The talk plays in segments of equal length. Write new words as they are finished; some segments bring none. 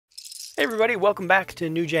Hey everybody, welcome back to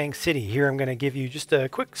New Jang City. Here I'm going to give you just a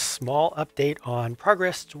quick small update on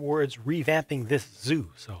progress towards revamping this zoo.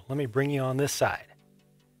 So let me bring you on this side.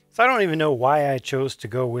 So I don't even know why I chose to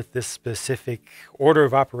go with this specific order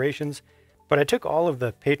of operations, but I took all of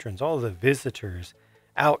the patrons, all of the visitors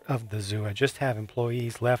out of the zoo. I just have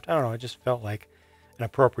employees left. I don't know, it just felt like an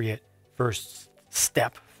appropriate first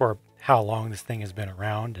step for how long this thing has been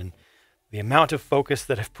around and the amount of focus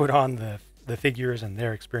that I've put on the figures and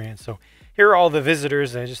their experience. So here are all the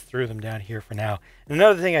visitors. I just threw them down here for now. And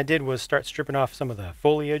another thing I did was start stripping off some of the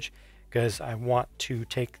foliage because I want to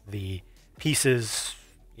take the pieces,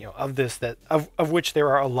 of this of which there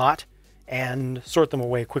are a lot, and sort them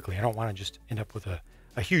away quickly. I don't want to just end up with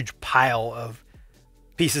a huge pile of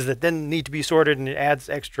pieces that then need to be sorted, and it adds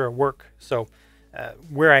extra work. So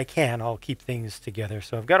where I can, I'll keep things together.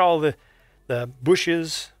 So I've got all the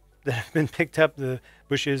bushes that have been picked up, the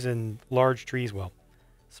bushes and large trees, well,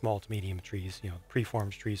 small to medium trees,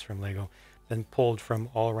 preformed trees from Lego, then pulled from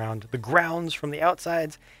all around the grounds from the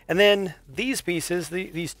outsides. And then these pieces,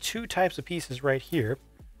 these two types of pieces right here,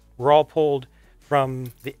 were all pulled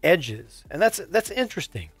from the edges. And that's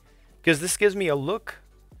interesting because this gives me a look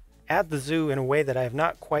at the zoo in a way that I have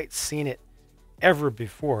not quite seen it ever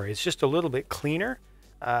before. It's just a little bit cleaner.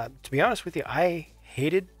 To be honest with you, I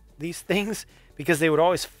hated these things because they would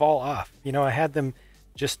always fall off. I had them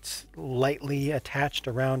just lightly attached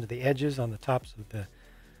around the edges on the tops of the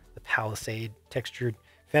palisade textured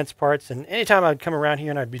fence parts. And anytime I'd come around here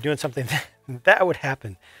and I'd be doing something, that would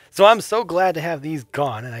happen. So I'm so glad to have these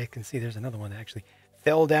gone. And I can see there's another one that actually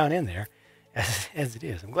fell down in there as it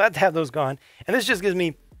is. I'm glad to have those gone. And this just gives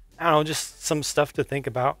me, I don't know, just some stuff to think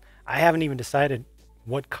about. I haven't even decided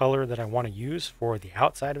what color that I want to use for the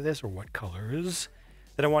outside of this, or what colors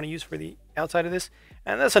that I want to use for the outside of this.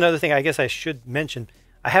 And that's another thing I guess I should mention.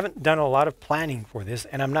 I haven't done a lot of planning for this,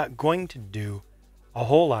 and I'm not going to do a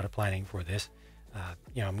whole lot of planning for this. I'm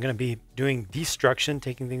going to be doing destruction,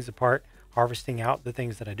 taking things apart, harvesting out the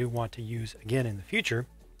things that I do want to use again in the future,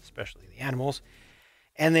 especially the animals,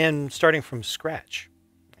 and then starting from scratch.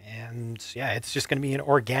 And yeah, it's just going to be an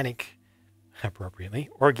organic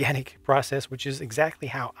process, which is exactly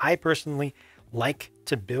how I personally like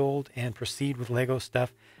to build and proceed with Lego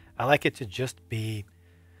stuff. I like it to just be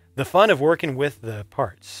the fun of working with the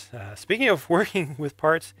parts. Speaking of working with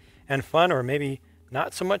parts and fun, or maybe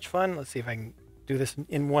not so much fun, let's see if I can do this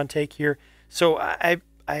in one take here. So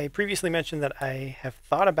I previously mentioned that I have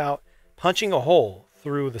thought about punching a hole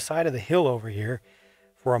through the side of the hill over here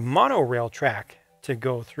for a monorail track to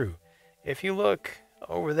go through. If you look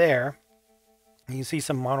over there, you can see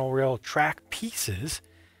some monorail track pieces,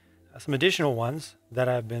 some additional ones that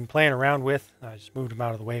I've been playing around with. I just moved them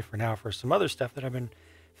out of the way for now for some other stuff that I've been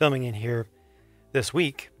filming in here this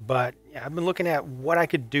week. But yeah, I've been looking at what I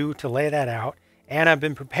could do to lay that out, and I've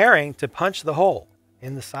been preparing to punch the hole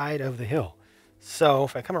in the side of the hill. So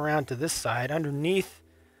if I come around to this side, underneath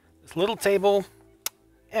this little table,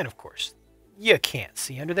 and of course, you can't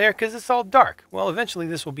see under there because it's all dark. Well, eventually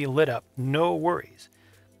this will be lit up, no worries.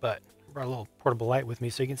 But I brought a little portable light with me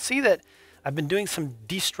so you can see that I've been doing some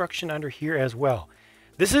destruction under here as well.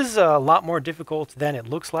 This is a lot more difficult than it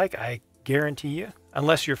looks like, I guarantee you,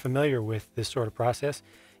 unless you're familiar with this sort of process.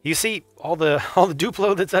 You see all the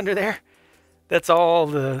Duplo that's under there? That's all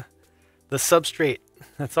the substrate.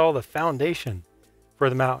 That's all the foundation for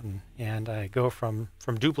the mountain. And I go from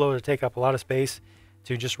Duplo to take up a lot of space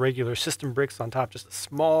to just regular system bricks on top, just a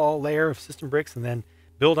small layer of system bricks, and then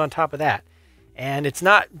build on top of that. And it's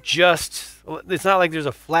not like there's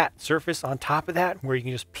a flat surface on top of that where you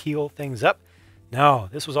can just peel things up. No,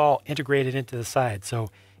 this was all integrated into the side. So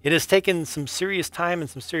it has taken some serious time and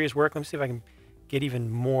some serious work. Let me see if I can get even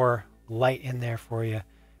more light in there for you.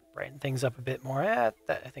 Brighten things up a bit more. I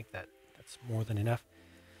think that's more than enough.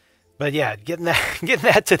 But yeah, getting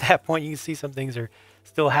that to that point, you can see some things are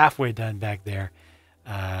still halfway done back there.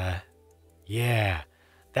 Yeah,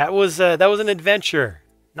 that was an adventure.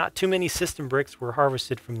 Not too many system bricks were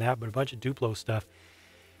harvested from that, but a bunch of Duplo stuff.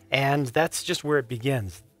 And that's just where it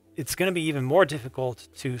begins. It's going to be even more difficult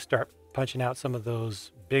to start punching out some of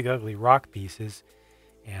those big, ugly rock pieces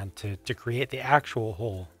and to create the actual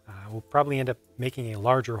hole. We'll probably end up making a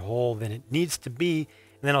larger hole than it needs to be,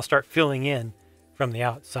 and then I'll start filling in from the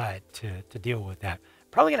outside to deal with that.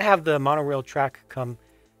 Probably going to have the monorail track come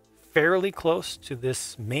fairly close to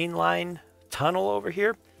this mainline tunnel over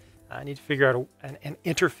here. I need to figure out an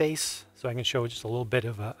interface so I can show just a little bit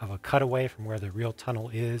of a cutaway from where the real tunnel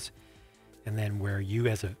is, and then where you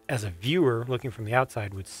as a viewer looking from the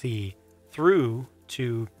outside would see through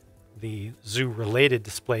to the zoo related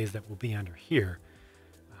displays that will be under here.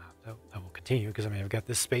 So I will continue because I mean I've got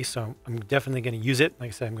this space, so I'm definitely going to use it. Like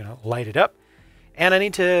I said, I'm going to light it up. And I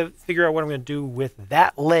need to figure out what I'm going to do with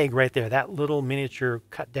that leg right there, that little miniature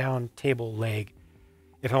cut down table leg.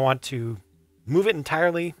 If I want to move it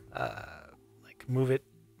entirely, like move it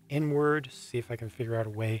inward, see if I can figure out a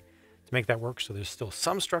way to make that work so there's still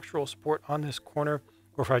some structural support on this corner,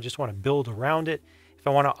 or if I just want to build around it. If I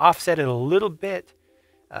want to offset it a little bit,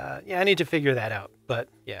 yeah, I need to figure that out. But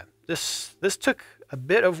yeah, this took a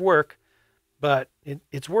bit of work, but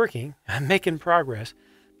it's working. I'm making progress,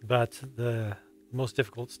 but the most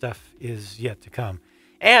difficult stuff is yet to come.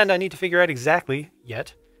 And I need to figure out exactly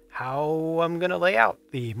yet how I'm going to lay out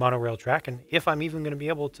the monorail track and if I'm even going to be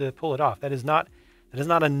able to pull it off. That is not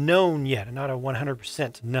a known yet, not a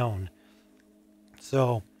 100% known.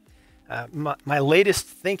 So my latest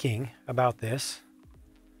thinking about this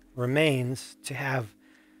remains to have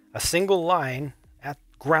a single line at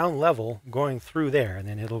ground level going through there, and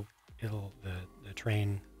then the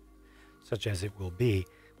train, such as it will be,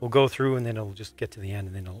 will go through, and then it'll just get to the end,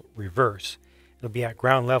 and then it'll reverse. It'll be at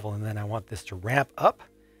ground level, and then I want this to ramp up,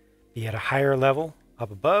 be at a higher level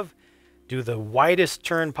up above, do the widest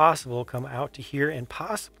turn possible, come out to here, and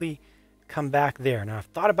possibly come back there. Now I've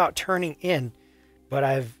thought about turning in, but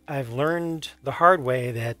I've learned the hard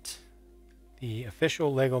way that the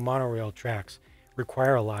official Lego monorail tracks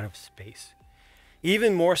require a lot of space,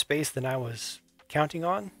 even more space than I was counting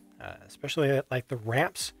on, especially like the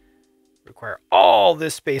ramps require all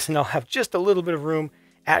this space, and I'll have just a little bit of room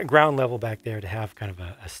at ground level back there to have kind of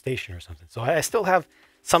a station or something. So I still have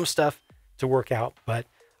some stuff to work out, but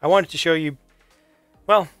I wanted to show you,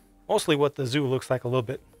 well, mostly what the zoo looks like a little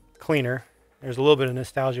bit cleaner. There's a little bit of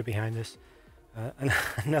nostalgia behind this.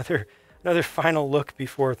 Another final look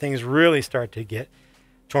before things really start to get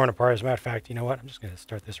torn apart. As a matter of fact, you know what? I'm just going to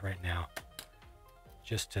start this right now,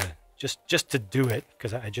 just to do it,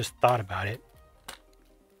 because I just thought about it,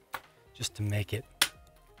 just to make it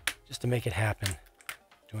happen.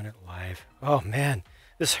 Doing it live. Oh man,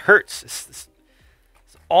 this hurts. This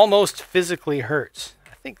almost physically hurts.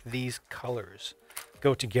 I think these colors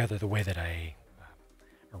go together the way that I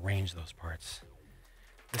arrange those parts.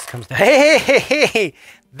 This comes down. Hey,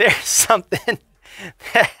 there's something.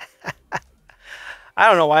 I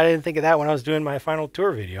don't know why I didn't think of that when I was doing my final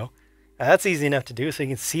tour video. That's easy enough to do, so you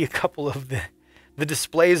can see a couple of the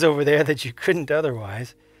displays over there that you couldn't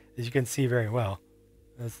otherwise, as you can see very well.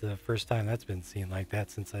 That's the first time that's been seen like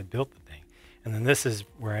that since I built the thing. And then this is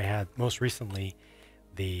where I had most recently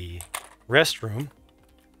the restroom.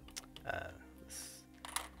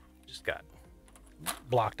 Just got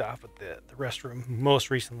blocked off, but the restroom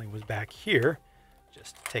most recently was back here,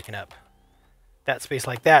 just taking up that space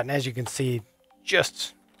like that. And as you can see,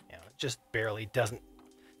 just barely doesn't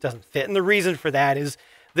fit. And the reason for that is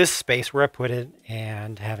this space where I put it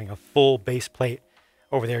and having a full base plate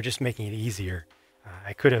over there, just making it easier.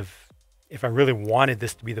 I could have, if I really wanted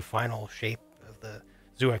this to be the final shape of the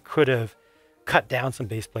zoo, I could have cut down some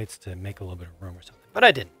base plates to make a little bit of room or something, but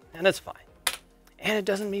I didn't, and that's fine. And it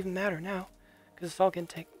doesn't even matter now, because it's all getting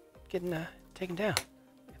taken down.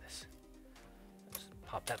 Look at this. Just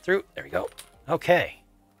pop that through. There we go. Okay.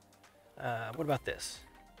 What about this?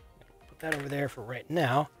 Put that over there for right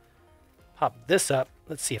now. Pop this up.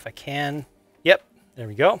 Let's see if I can. Yep. There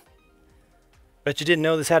we go. Bet you didn't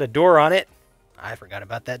know this had a door on it. I forgot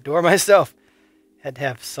about that door myself. Had to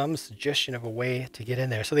have some suggestion of a way to get in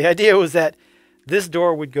there. So the idea was that this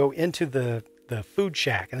door would go into the food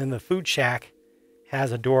shack, and then the food shack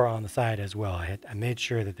has a door on the side as well. I made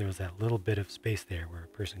sure that there was that little bit of space there where a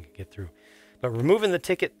person could get through. But removing the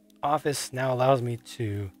ticket office now allows me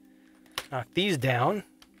to knock these down,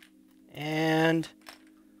 and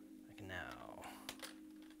I can now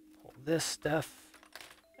pull this stuff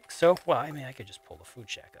like so. Well, I mean, I could just pull the food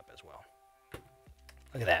shack up as well.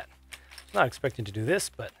 Look at that. Not expecting to do this,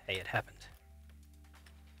 but hey, it happened.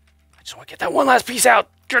 I just want to get that one last piece out.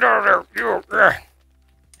 Get out of there. There.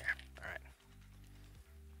 All right.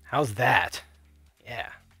 How's that? Yeah.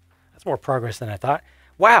 That's more progress than I thought.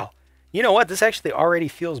 Wow. You know what? This actually already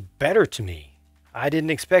feels better to me. I didn't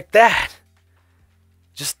expect that.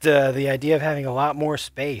 Just the idea of having a lot more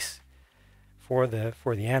space for the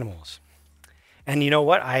animals. And you know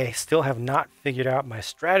what? I still have not figured out my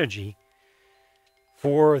strategy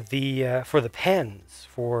for the pens,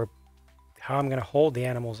 for how I'm going to hold the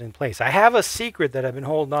animals in place. I have a secret that I've been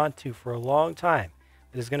holding on to for a long time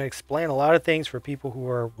that is going to explain a lot of things for people who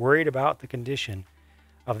are worried about the condition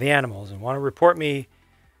of the animals and want to report me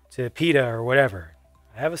to PETA or whatever.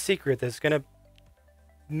 I have a secret that's going to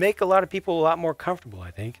make a lot of people a lot more comfortable, I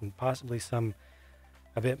think, and possibly some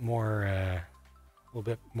a little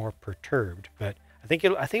bit more perturbed. But I think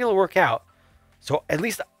it'll work out. So at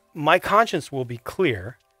least my conscience will be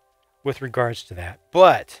clear with regards to that.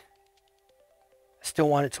 But I still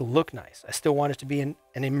want it to look nice. I still want it to be an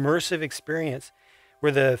immersive experience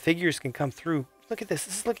where the figures can come through. Look at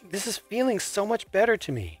this. This is feeling so much better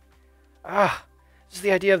to me. Just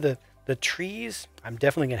the idea of the trees. I'm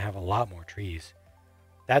definitely gonna have a lot more trees.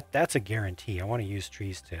 That's a guarantee. I want to use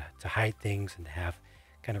trees to hide things and to have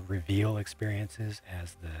kind of reveal experiences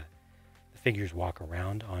as the figures walk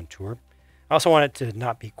around on tour. I also want it to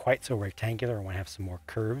not be quite so rectangular. I want to have some more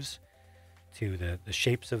curves to the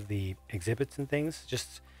shapes of the exhibits and things.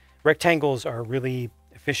 Just rectangles are really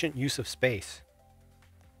efficient use of space.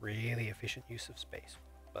 Really efficient use of space.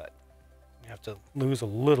 But you have to lose a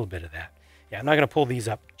little bit of that. Yeah, I'm not going to pull these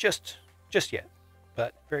up just yet,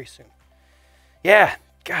 but very soon. Yeah,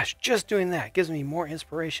 gosh, just doing that gives me more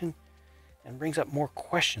inspiration and brings up more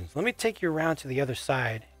questions. Let me take you around to the other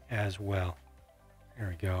side as well. There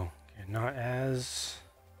we go. Okay, not as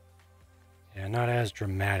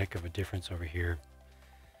dramatic of a difference over here.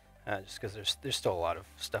 Just because there's still a lot of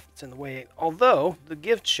stuff that's in the way. Although the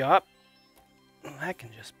gift shop, that can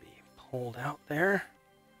just be pulled out there.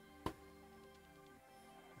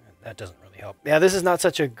 That doesn't really help. Yeah, this is not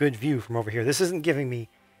such a good view from over here. This isn't giving me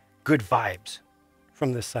good vibes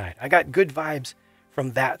from this side. I got good vibes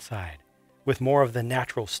from that side with more of the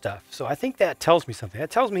natural stuff. So I think that tells me something.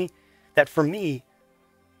 That tells me that for me,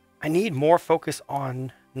 I need more focus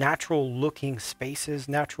on natural looking spaces,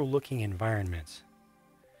 natural looking environments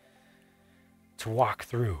to walk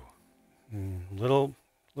through. A little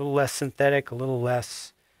less synthetic, a little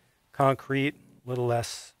less concrete, a little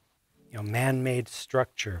less, man-made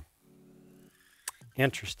structure.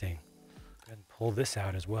 Interesting. Go ahead and pull this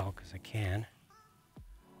out as well because I can.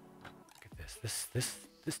 Look at this.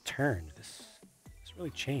 This turned. This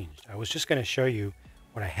really changed. I was just going to show you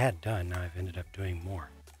what I had done. Now I've ended up doing more.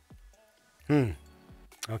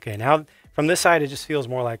 Okay, now from this side, it just feels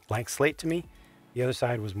more like blank slate to me. The other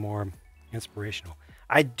side was more inspirational.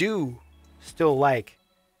 I do still like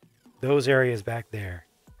those areas back there.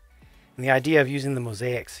 And the idea of using the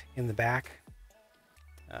mosaics in the back,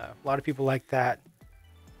 a lot of people like that.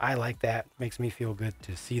 I like that. Makes me feel good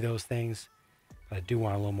to see those things. But I do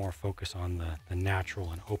want a little more focus on the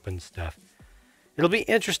natural and open stuff. It'll be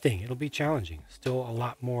interesting. It'll be challenging. Still a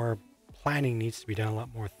lot more planning needs to be done. A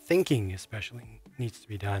lot more thinking especially needs to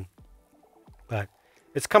be done. But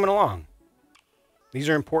it's coming along. These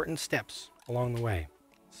are important steps along the way.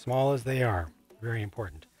 Small as they are, very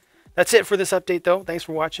important. That's it for this update, though. Thanks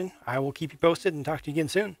for watching. I will keep you posted and talk to you again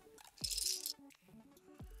soon.